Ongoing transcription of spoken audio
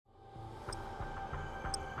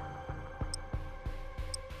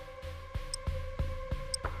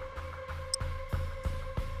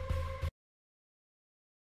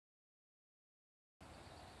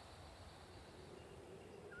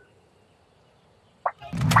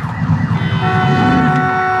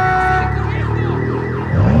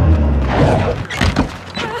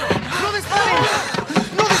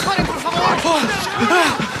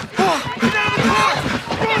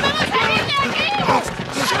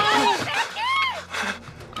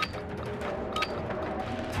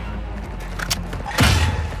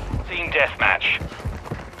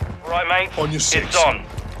On your six. It's on.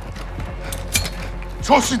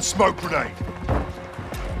 Tossing smoke grenade.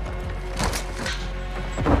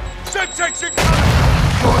 Semtex incoming!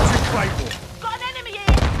 Launching Claymore. Got an enemy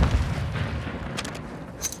here!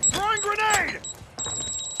 Throwing grenade!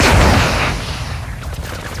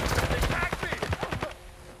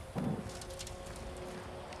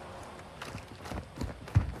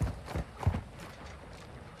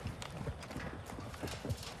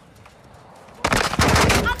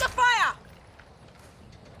 Under fire!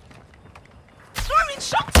 Throwing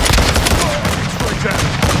shots! Straight down.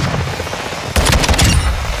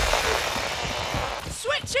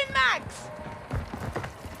 Switching mags!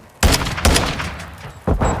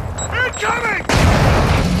 Incoming!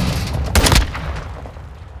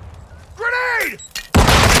 Grenade!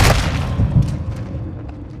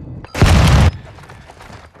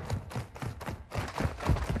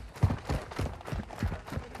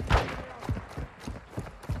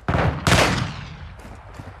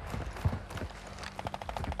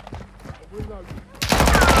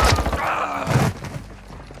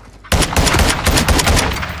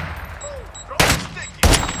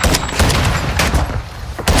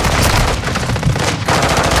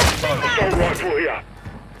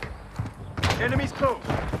 Enemies close.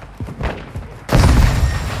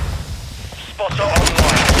 Spotter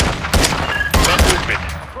online. Gun movement.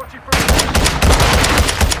 Approaching first.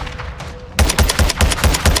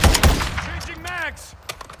 Changing mags!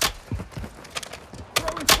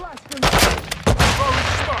 Throwing flash grenade. Throwing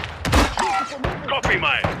smoke. Copy,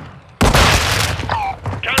 mate.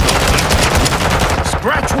 Cancel.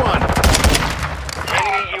 Scratch one.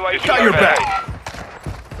 Enemy UAV. Got your back.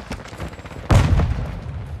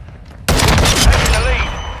 Taking the lead.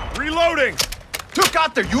 Reloading! Took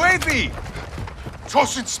out their UAV.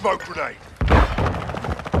 Tossing smoke grenade.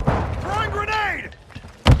 Throwing grenade!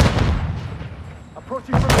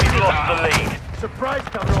 Approaching from We've lost the lead. Surprise,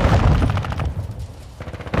 cabrón.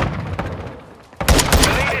 The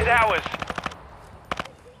lead is ours.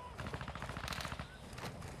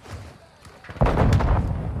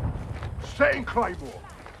 Setting Claymore.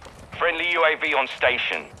 Friendly UAV on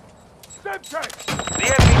station. Semtex! The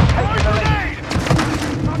enemy's taking the lead. Grenade!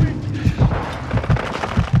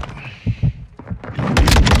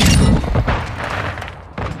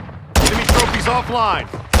 Enemy trophies offline.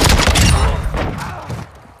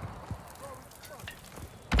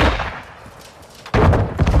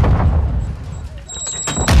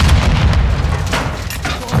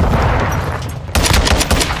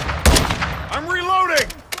 I'm reloading!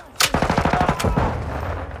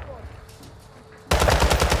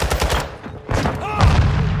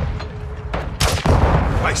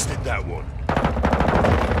 Wasted that one.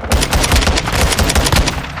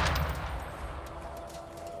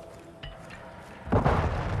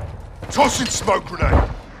 Tossing smoke grenade.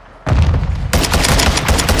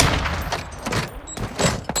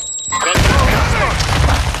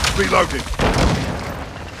 Reloading.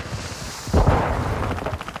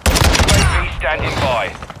 UAV standing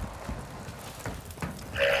by.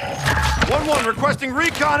 1-1 requesting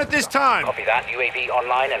recon at this time. Copy that. UAV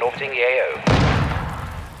online and orbiting the AO.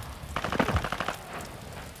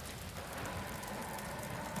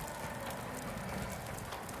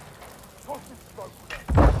 Tossing smoke grenade.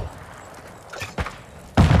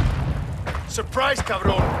 Surprise,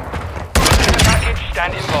 cabrón. Package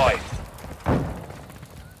standing by.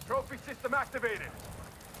 Trophy system activated.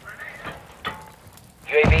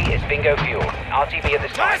 UAV is bingo fuel. RTV at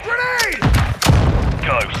this time. Flash grenade!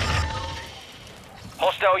 Ghost.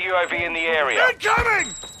 Hostile UAV in the area.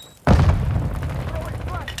 Incoming!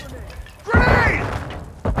 Grenade!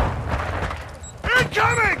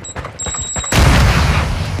 Incoming!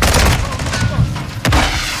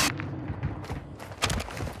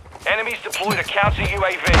 Enemies deployed a counter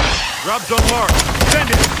UAV. Drops on mark. Send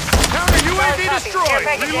it. Counter UAV destroyed.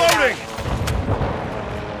 Reloading!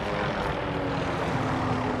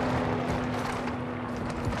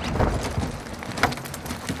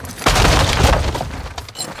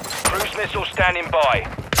 Cruise missile standing by.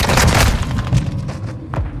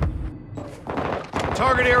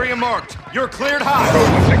 Target area marked. You're cleared high.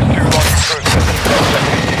 6-2 launch cruise missile.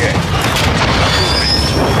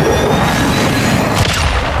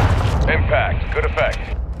 Impact. Good effect.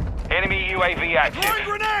 Enemy UAV active. Throwing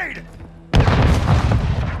grenade!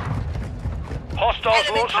 Hostiles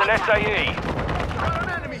launched an SAE. Got an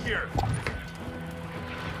enemy here!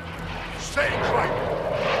 Setting Claymore.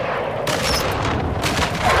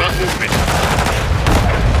 Gun movement.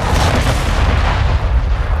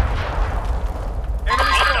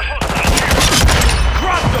 Enemy spotted.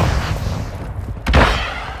 Drop them!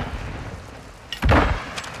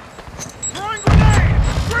 Throwing grenade!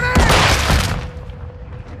 Grenade!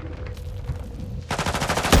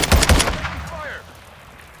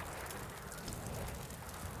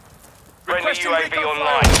 Friendly Requesting UAV recon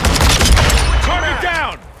online. fire. Target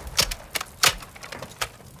down!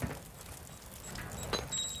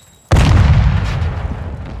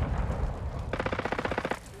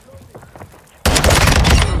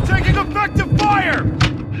 Taking effective fire!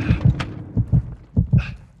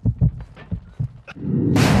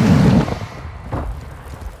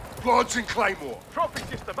 Rods and Claymore. Trophy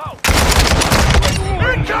system out.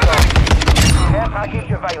 Incoming! Care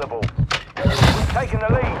package available. We've taken the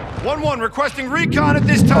lead. 1-1 requesting recon at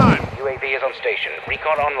this time. UAV is on station.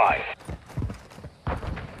 Recon online.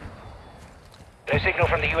 No signal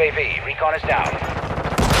from the UAV. Recon is down.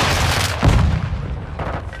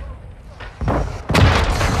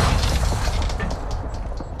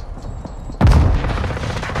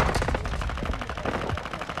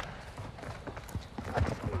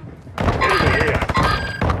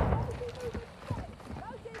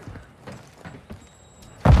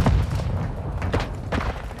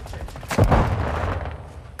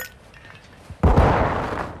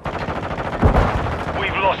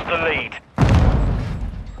 We've lost the lead.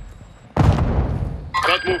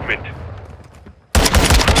 Got movement.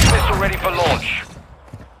 Missile ready for launch.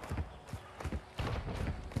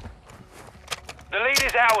 The lead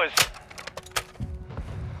is ours.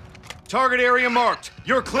 Target area marked.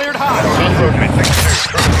 You're cleared hot. Movement 6-2.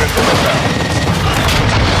 Trust missile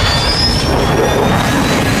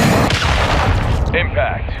inbound.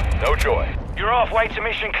 Impact. No joy. You're halfway to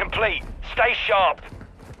mission complete. Stay sharp.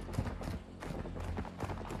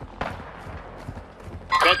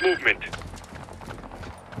 Got movement.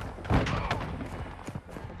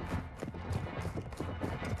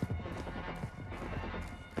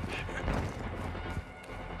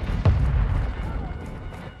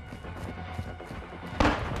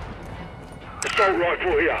 Assault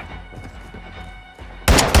rifle here.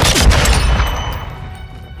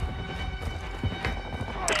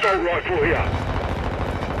 Assault rifle here.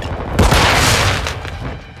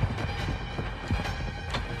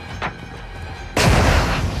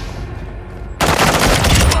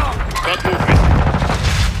 Got movement.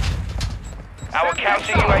 Our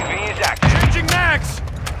counter UAV is active. Changing mags.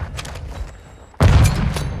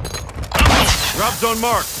 Drop zone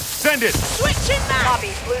marked. Send it. Switching now!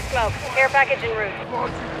 Copy. Blue smoke. Care package en route.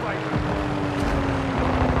 Rods and Claymore.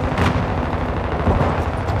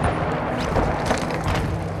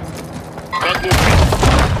 Got movement.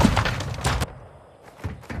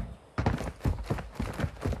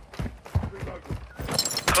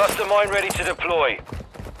 Cluster mine ready to deploy.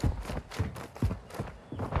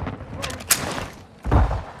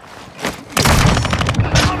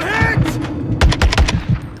 I'm hit!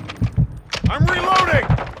 I'm reloading!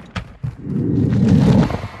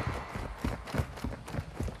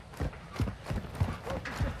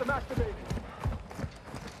 System activated.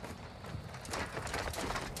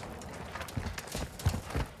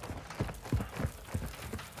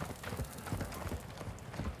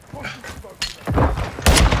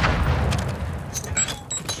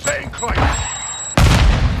 Staying close.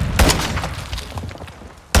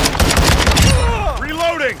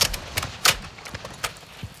 Reloading!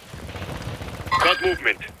 Got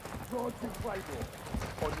movement. Rods and Claymore.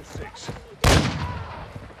 On the 6.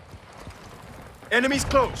 Enemies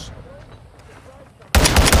close.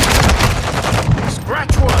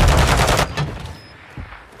 Scratch one.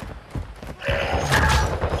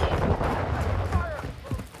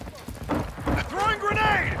 Throwing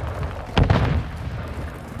grenade!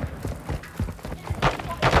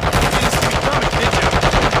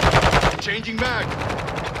 Changing mag.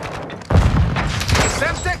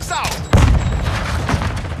 Semtex out.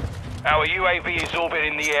 Our UAV is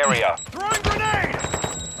orbiting the area. Throwing grenade!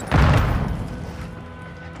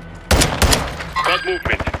 Got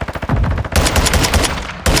movement.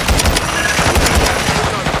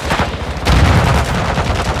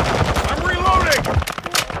 I'm reloading.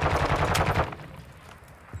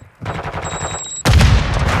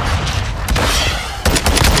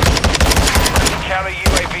 Counter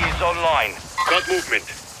UAV is online. Got movement.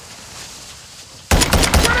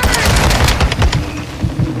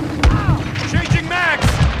 Changing mags.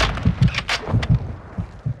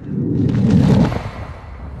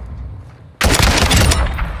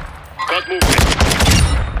 Got movement.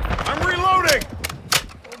 I'm reloading.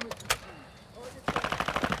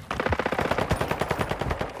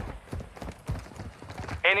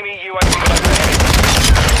 Enemy UAV overhead.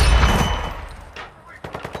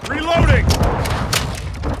 Reloading.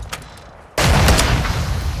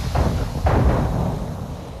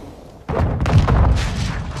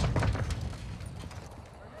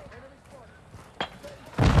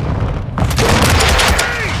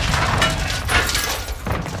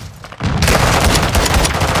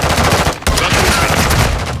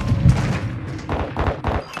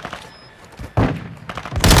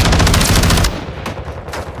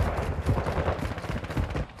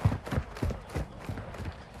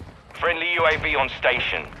 UAV on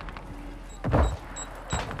station.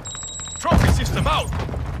 Trophy system out!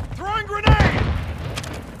 Throwing grenade!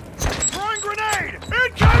 Throwing grenade!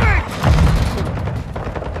 Incoming!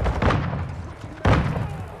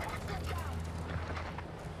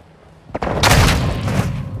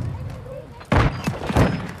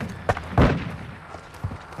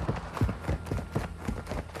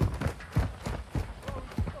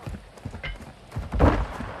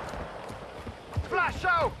 Flash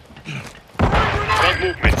out! Front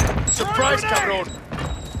movement. Surprise, Grenade! cabron!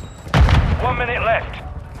 1 minute left.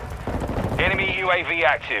 Enemy UAV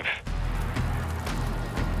active.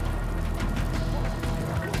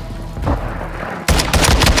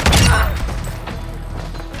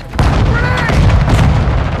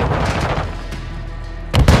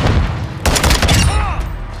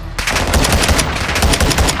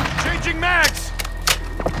 Changing mags!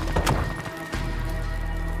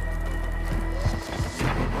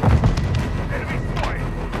 Enemy spotted!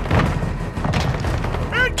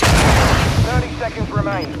 30 seconds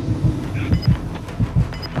remain.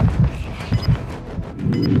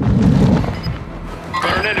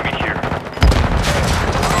 Got an enemy here.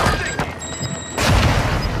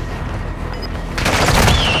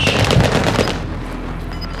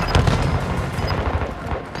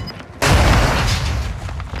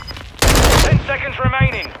 Seconds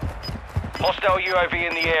remaining. Hostile UAV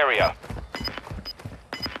in the area.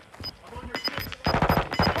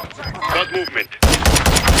 Got movement.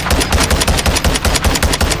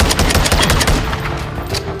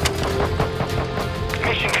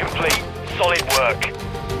 Mission complete. Solid work.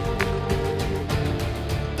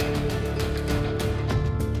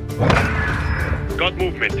 Got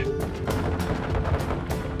movement.